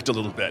overact a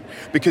little bit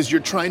because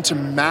you're trying to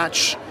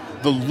match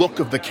the look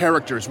of the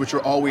characters, which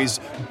are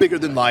always bigger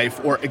than life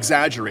or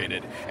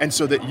exaggerated, and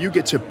so that you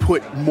get to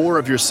put more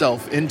of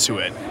yourself into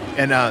it,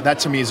 and that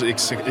to me is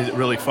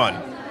really fun.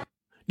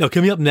 Now,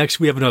 coming up next,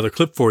 we have another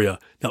clip for you.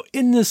 Now,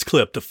 in this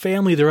clip, the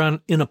family, they're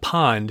in a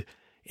pond,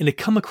 and they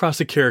come across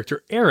the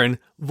character Erin,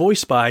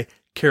 voiced by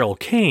Carol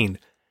Kane.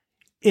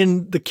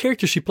 And the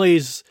character she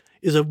plays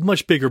is a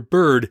much bigger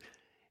bird,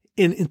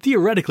 and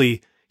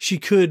theoretically, she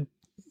could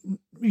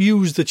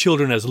use the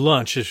children as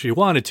lunch if she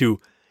wanted to,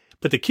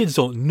 but the kids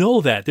don't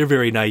know that. They're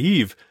very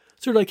naive.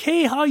 So they're like,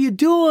 hey, how you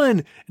doing?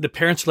 And the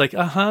parents are like,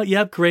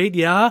 yeah, great,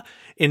 yeah.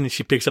 And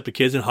she picks up the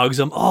kids and hugs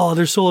them. Oh,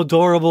 they're so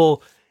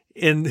adorable.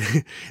 And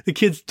the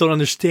kids don't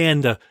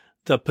understand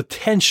the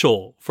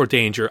potential for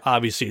danger.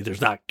 Obviously,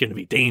 there's not going to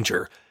be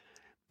danger.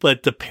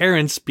 But the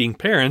parents, being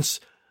parents,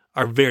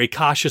 are very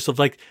cautious of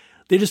like,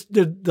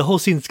 the whole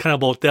scene's kind of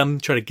about them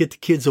trying to get the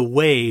kids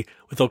away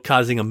without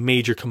causing a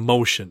major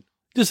commotion.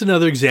 Just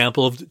another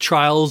example of the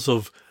trials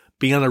of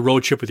being on a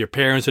road trip with your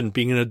parents and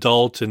being an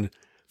adult and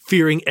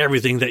fearing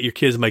everything that your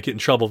kids might get in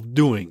trouble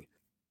doing.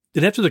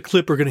 Then after the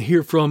clip, we're going to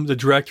hear from the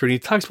director, and he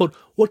talks about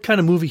what kind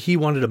of movie he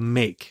wanted to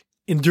make.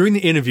 And during the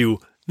interview,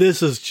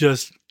 this is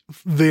just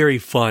very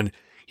fun.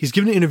 He's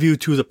giving an interview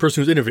to the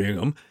person who's interviewing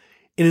him,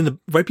 and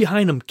right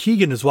behind him,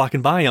 Keegan is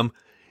walking by him,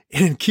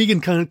 and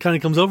Keegan kind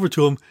of comes over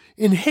to him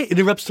and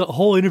interrupts the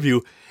whole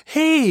interview.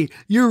 Hey,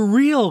 you're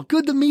real.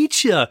 Good to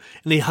meet you. And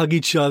they hug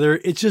each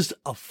other. It's just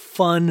a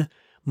fun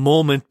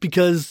moment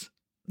because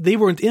they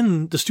weren't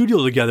in the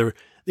studio together.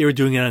 They were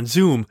doing it on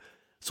Zoom.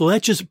 So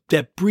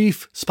that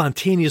brief,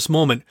 spontaneous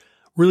moment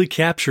really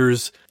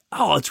captures,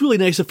 oh, it's really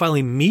nice to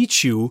finally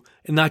meet you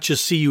and not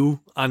just see you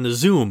on the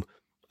Zoom.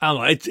 I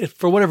don't know.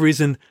 For whatever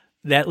reason,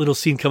 that little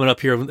scene coming up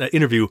here, that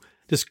interview,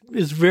 this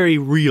is very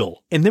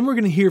real. And then we're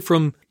going to hear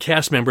from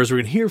cast members. We're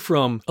going to hear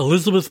from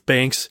Elizabeth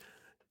Banks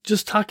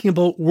just talking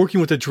about working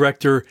with the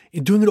director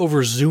and doing it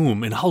over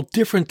Zoom and how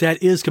different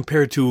that is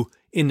compared to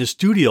in the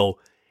studio.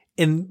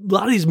 And a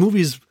lot of these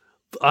movies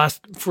that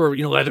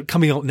are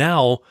coming out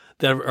now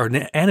that are an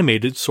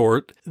animated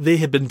sort, they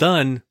have been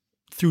done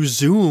through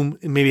Zoom,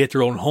 maybe at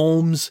their own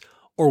homes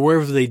or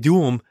wherever they do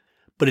them,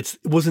 but it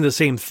wasn't the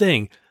same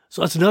thing.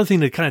 So that's another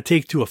thing to kind of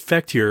take to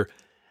effect here.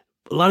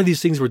 A lot of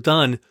these things were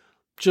done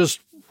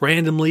just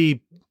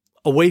randomly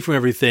away from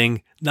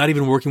everything, not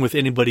even working with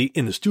anybody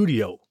in the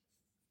studio.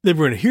 Then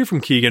we're going to hear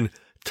from Keegan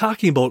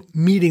talking about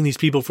meeting these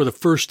people for the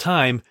first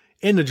time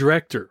and the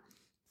director.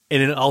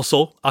 And then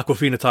also,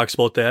 Awkwafina talks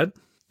about that.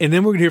 And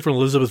then we're going to hear from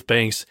Elizabeth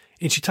Banks,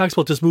 and she talks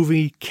about this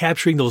movie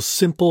capturing those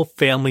simple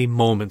family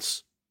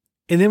moments.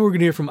 And then we're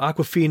going to hear from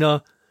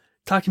Awkwafina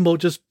talking about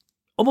just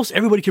almost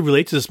everybody can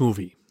relate to this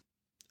movie.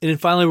 And then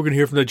finally, we're going to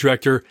hear from the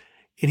director,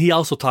 and he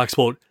also talks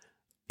about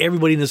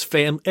everybody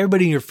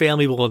in your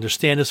family will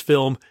understand this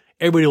film.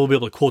 Everybody will be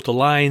able to quote the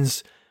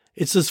lines.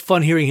 It's just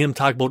fun hearing him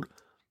talk about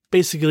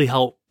basically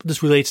how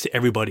this relates to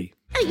everybody.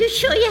 Are you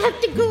sure you have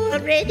to go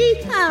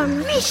already? I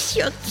miss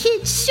your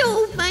kids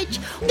so much.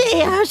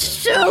 They are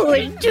so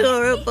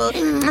adorable.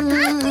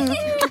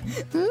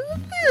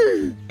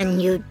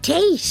 And you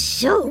taste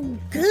so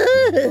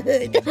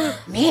good.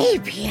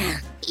 Maybe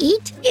I'll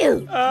eat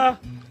you. I'm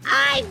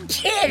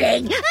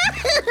kidding.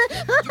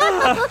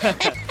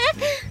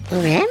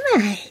 Where am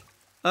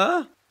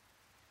I?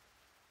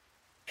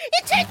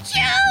 It's a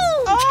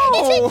joke! Oh.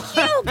 It's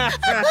a joke!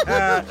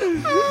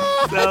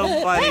 So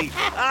funny.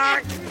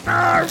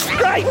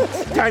 Right,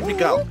 time to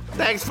go.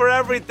 Thanks for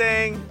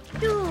everything.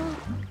 Goodbye.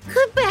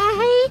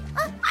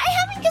 I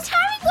haven't kissed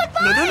Harry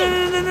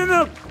goodbye.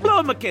 No.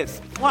 Blow him a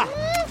kiss. Mwah.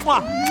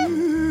 Mwah.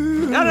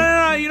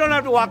 No. You don't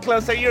have to walk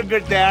closer. You're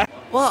good there.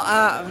 Well,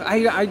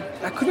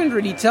 I couldn't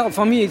really tell.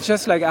 For me, it's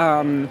just like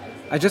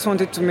I just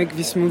wanted to make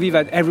this movie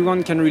that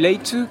everyone can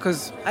relate to,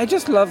 because I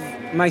just love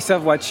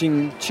myself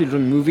watching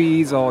children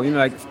movies or,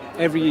 like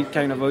every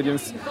kind of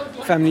audience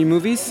family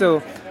movies.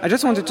 So I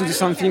just wanted to do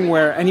something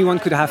where anyone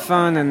could have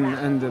fun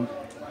and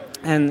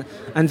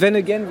then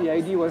again the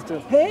idea was to,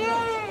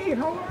 hey,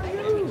 how are you?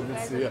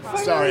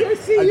 Sorry,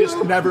 I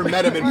just never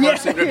met him in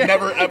person. I've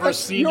never ever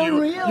seen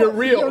you. You're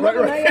real,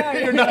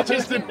 right? You're not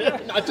just an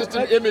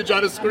image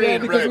on a screen. Yeah,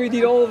 because we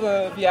did all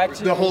the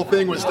acting. The whole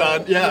thing was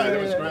done. Yeah,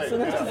 it was great. So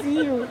nice to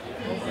see you.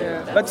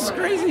 Yeah, but it's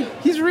crazy.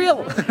 He's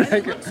real.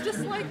 Like, it's just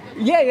like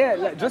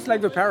just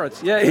like the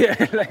parrots. Yeah,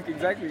 like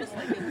exactly.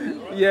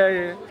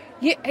 Yeah.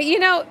 You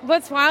know,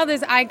 what's wild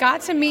is I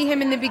got to meet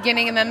him in the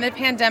beginning, and then the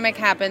pandemic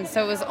happened,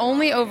 so it was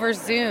only over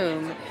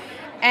Zoom.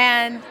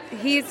 And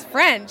he's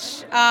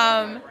French,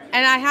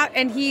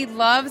 and he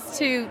loves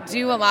to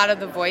do a lot of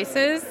the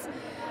voices.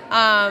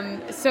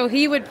 So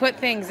he would put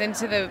things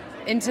into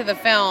the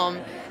film,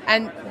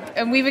 and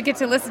we would get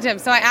to listen to him.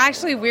 So I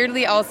actually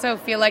weirdly also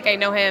feel like I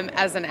know him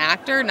as an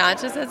actor, not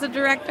just as a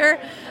director.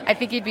 I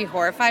think he'd be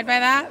horrified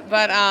by that,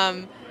 but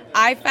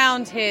I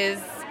found his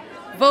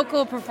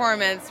vocal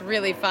performance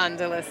really fun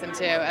to listen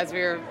to as we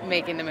were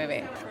making the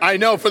movie. I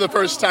know, for the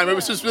first time.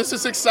 This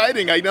is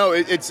exciting. I know.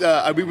 It's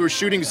we were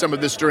shooting some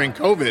of this during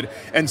COVID,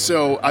 and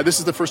so this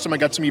is the first time I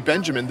got to meet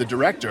Benjamin, the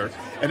director,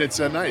 and it's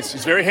nice.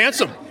 He's very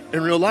handsome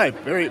in real life,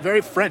 very, very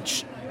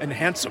French and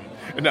handsome.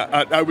 And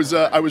I was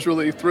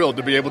really thrilled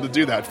to be able to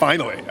do that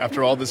finally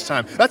after all this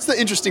time. That's the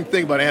interesting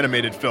thing about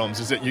animated films,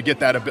 is that you get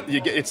that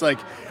it's like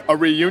a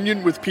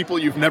reunion with people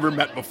you've never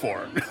met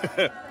before.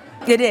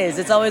 It is.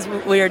 It's always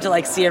weird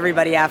to see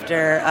everybody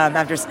after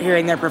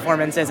hearing their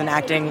performances and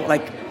acting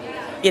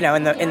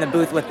in the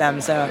booth with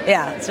them. So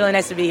yeah, it's really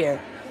nice to be here.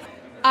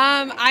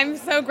 I'm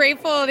so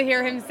grateful to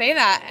hear him say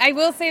that. I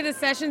will say the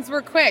sessions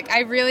were quick.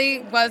 I really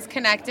was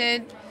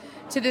connected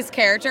to this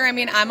character. I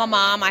mean, I'm a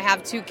mom. I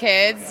have 2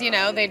 kids.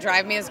 They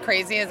drive me as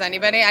crazy as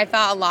anybody. I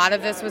thought a lot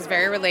of this was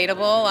very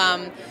relatable.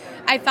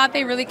 I thought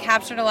they really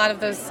captured a lot of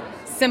those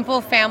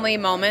simple family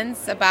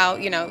moments about,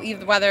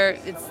 either whether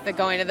it's the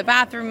going to the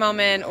bathroom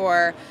moment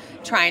or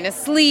trying to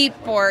sleep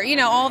or,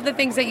 all of the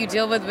things that you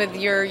deal with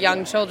your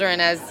young children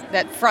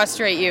that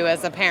frustrate you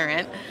as a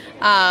parent.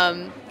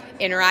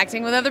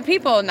 Interacting with other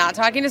people, not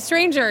talking to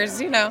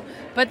strangers,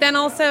 but then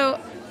also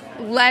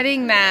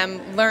letting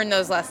them learn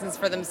those lessons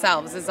for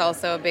themselves is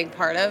also a big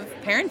part of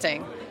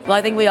parenting. Well,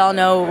 I think we all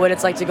know what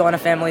it's like to go on a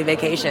family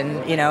vacation,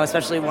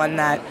 especially one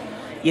that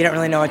you don't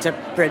really know what to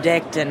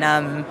predict. And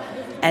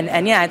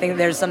yeah, I think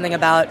there's something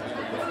about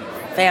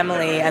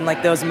family and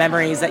those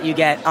memories that you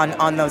get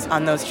on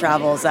those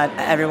travels that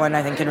everyone,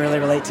 I think, can really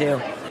relate to.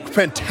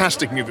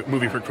 Fantastic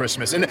movie for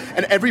Christmas, and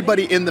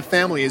everybody in the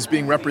family is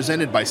being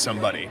represented by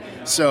somebody.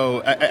 So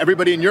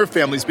everybody in your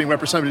family is being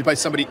represented by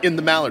somebody in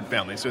the Mallard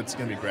family. So it's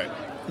going to be great.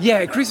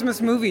 Yeah,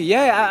 Christmas movie.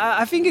 Yeah,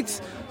 I think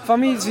for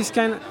me it's this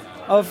kind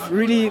of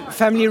really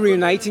family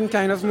reuniting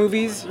kind of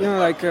movies,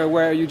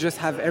 where you just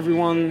have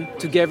everyone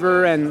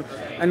together, and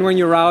when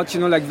you're out,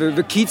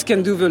 the kids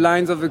can do the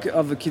lines of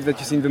the kids that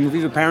you see in the movie,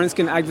 the parents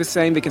can act the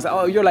same, because,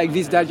 oh, you're like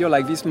this dad, you're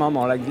like this mom,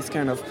 or like this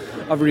kind of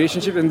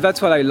relationship, and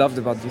that's what I loved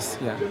about this,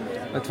 that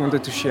I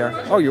wanted to share.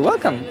 Oh, you're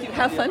welcome.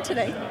 Have fun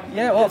today.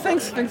 Yeah, well,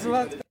 thanks a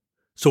lot.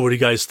 So what do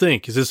you guys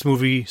think? Does this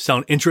movie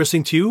sound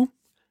interesting to you?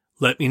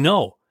 Let me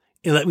know.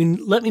 And let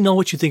me know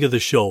what you think of the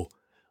show.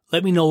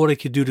 Let me know what I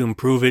could do to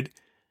improve it,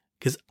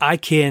 because I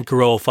can't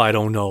grow if I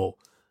don't know.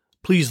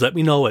 Please let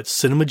me know at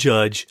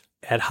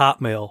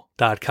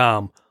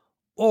cinemajudge@hotmail.com.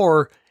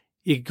 Or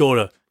you can go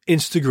to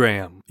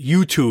Instagram,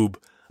 YouTube.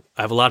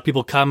 I have a lot of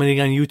people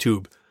commenting on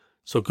YouTube.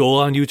 So go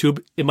on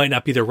YouTube. It might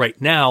not be there right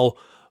now,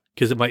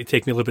 because it might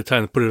take me a little bit of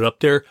time to put it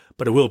up there,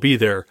 but it will be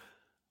there.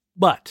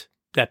 But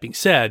that being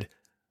said,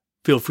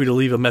 feel free to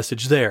leave a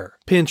message there.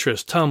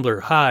 Pinterest,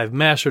 Tumblr, Hive,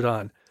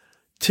 Mastodon,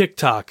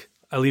 TikTok.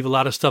 I leave a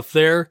lot of stuff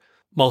there.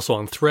 I'm also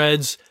on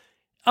Threads.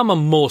 I'm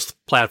on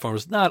most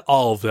platforms, not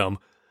all of them,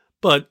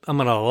 but I'm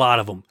on a lot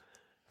of them.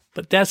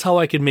 But that's how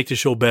I can make the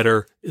show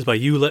better, is by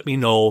you let me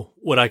know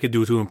what I could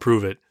do to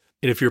improve it.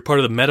 And if you're part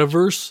of the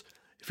metaverse,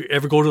 if you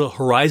ever go to the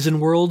Horizon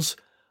Worlds,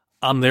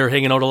 I'm there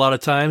hanging out a lot of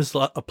times,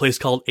 a place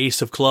called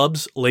Ace of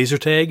Clubs, laser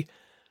tag.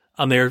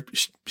 I'm there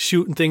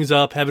shooting things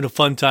up, having a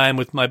fun time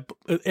with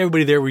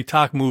everybody there. We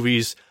talk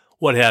movies,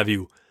 what have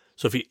you.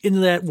 So if you're into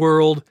that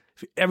world,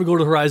 if you ever go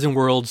to Horizon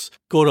Worlds,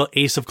 go to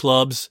Ace of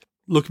Clubs,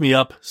 look me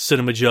up,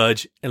 Cinema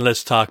Judge, and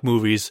let's talk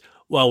movies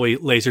while we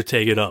laser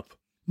tag it up.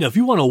 Now, if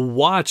you want to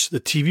watch the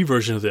TV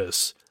version of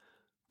this,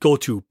 go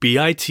to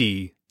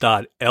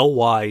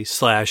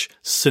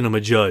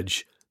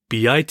bit.ly/cinemajudge,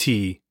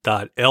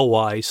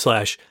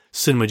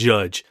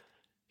 bit.ly/cinemajudge.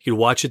 You can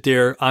watch it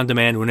there on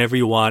demand whenever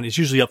you want. It's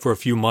usually up for a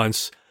few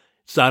months.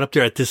 It's not up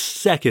there at this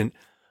second,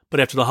 but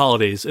after the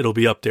holidays, it'll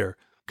be up there.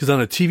 Because on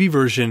the TV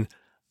version,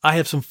 I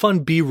have some fun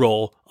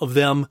B-roll of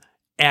them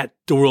at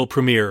the world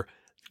premiere,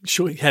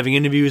 having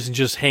interviews and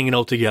just hanging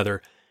out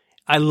together.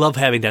 I love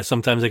having that.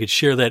 Sometimes I could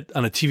share that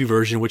on a TV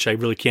version, which I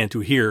really can't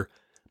do here.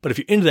 But if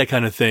you're into that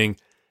kind of thing,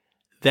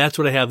 that's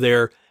what I have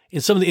there.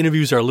 And some of the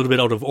interviews are a little bit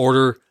out of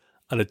order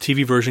on the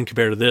TV version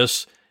compared to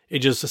this. It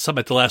just,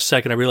 something at the last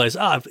second, I realized,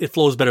 it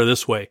flows better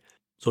this way.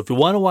 So if you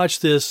want to watch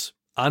this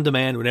on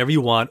demand whenever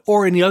you want,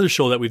 or any other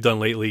show that we've done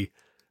lately,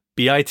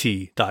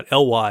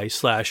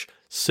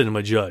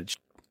 bit.ly/cinemajudge.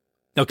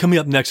 Now, coming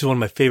up next is one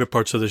of my favorite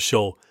parts of the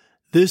show.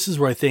 This is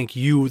where I thank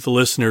you, the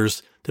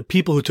listeners, the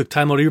people who took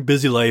time out of your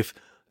busy life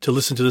to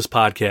listen to this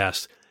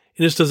podcast.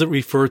 And this doesn't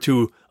refer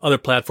to other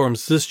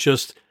platforms. This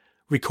just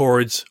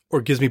records or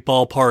gives me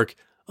ballpark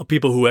of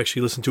people who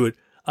actually listen to it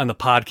on the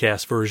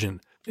podcast version.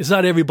 It's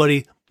not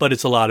everybody, but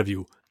it's a lot of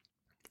you.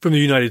 From the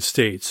United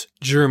States,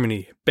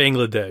 Germany,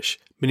 Bangladesh,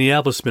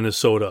 Minneapolis,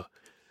 Minnesota,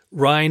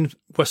 Rhine,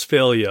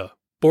 Westphalia,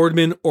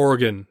 Boardman,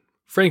 Oregon,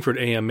 Frankfurt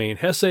am Main,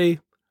 Hesse,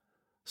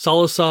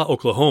 Sallisaw,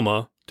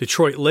 Oklahoma,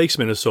 Detroit Lakes,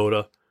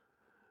 Minnesota,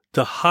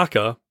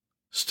 Tahaka,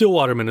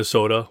 Stillwater,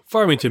 Minnesota,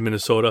 Farmington,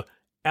 Minnesota,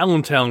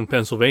 Allentown,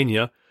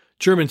 Pennsylvania,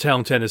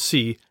 Germantown,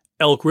 Tennessee,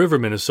 Elk River,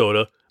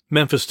 Minnesota,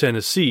 Memphis,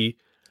 Tennessee,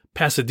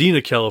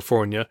 Pasadena,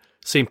 California,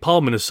 St.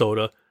 Paul,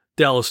 Minnesota,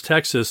 Dallas,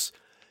 Texas,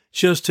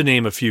 just to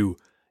name a few.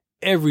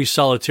 Every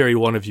solitary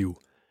one of you.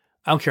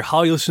 I don't care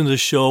how you listen to the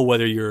show,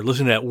 whether you're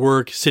listening at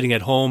work, sitting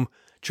at home,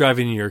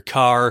 driving in your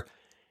car.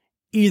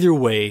 Either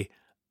way,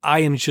 I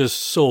am just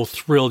so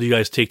thrilled you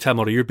guys take time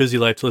out of your busy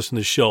life to listen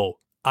to the show.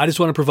 I just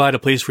want to provide a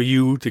place for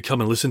you to come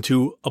and listen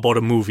to about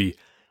a movie.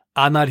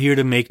 I'm not here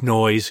to make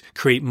noise,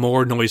 create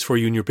more noise for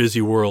you in your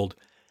busy world.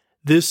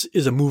 This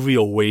is a movie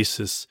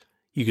oasis.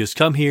 You just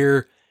come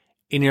here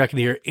and you're not going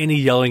to hear any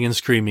yelling and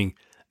screaming.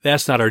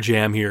 That's not our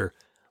jam here.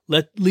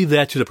 Leave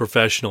that to the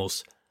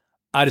professionals.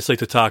 I just like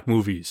to talk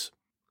movies.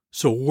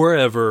 So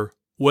wherever,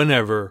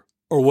 whenever,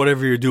 or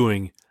whatever you're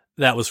doing,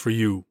 that was for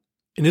you.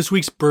 And this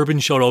week's bourbon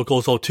shout-out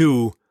goes out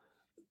to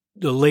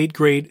the late,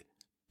 great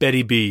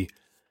Betty B.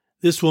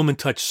 This woman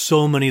touched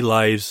so many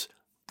lives.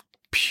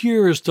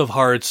 Purest of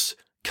hearts,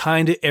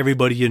 kind to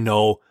everybody you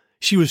know.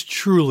 She was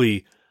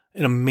truly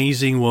an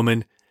amazing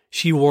woman.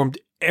 She warmed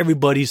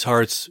everybody's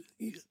hearts.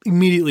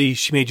 Immediately,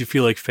 she made you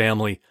feel like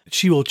family.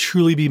 She will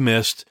truly be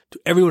missed. To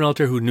everyone out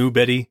there who knew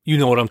Betty, you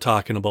know what I'm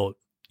talking about.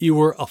 You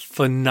were a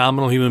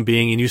phenomenal human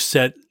being, and you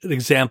set an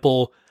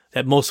example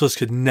that most of us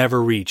could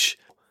never reach.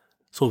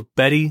 So,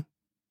 Betty,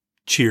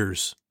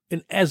 cheers.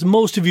 And as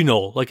most of you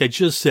know, like I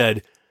just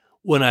said,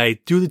 when I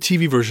do the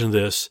TV version of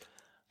this,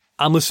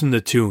 I'm listening to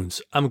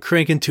tunes. I'm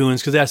cranking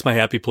tunes because that's my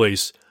happy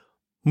place.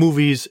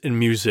 Movies and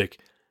music.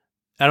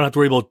 I don't have to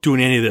worry about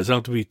doing any of this. I don't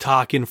have to be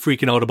talking,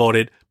 freaking out about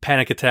it,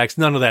 panic attacks,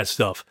 none of that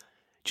stuff.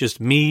 Just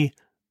me,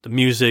 the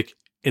music,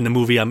 and the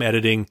movie I'm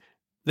editing.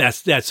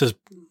 That's just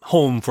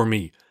home for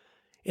me.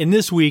 And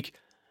this week,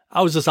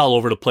 I was just all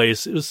over the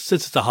place. It was,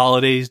 since it's the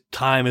holidays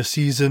time of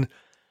season,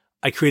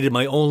 I created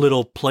my own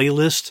little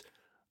playlist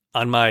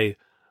on my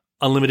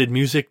unlimited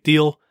music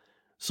deal.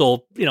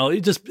 So,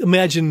 just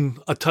imagine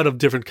a ton of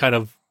different kind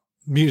of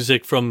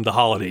music from the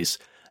holidays.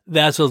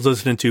 That's what I was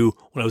listening to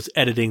when I was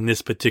editing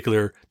this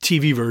particular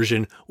TV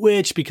version,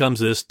 which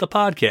becomes the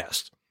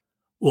podcast.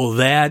 Well,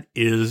 that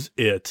is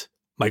it.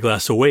 My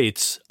glass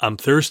awaits. I'm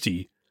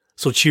thirsty.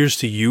 So cheers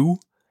to you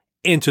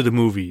and to the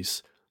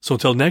movies. So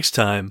until next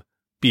time,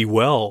 be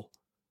well,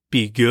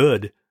 be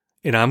good,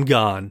 and I'm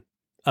gone.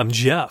 I'm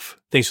Jeff.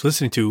 Thanks for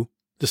listening to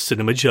The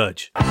Cinema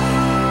Judge.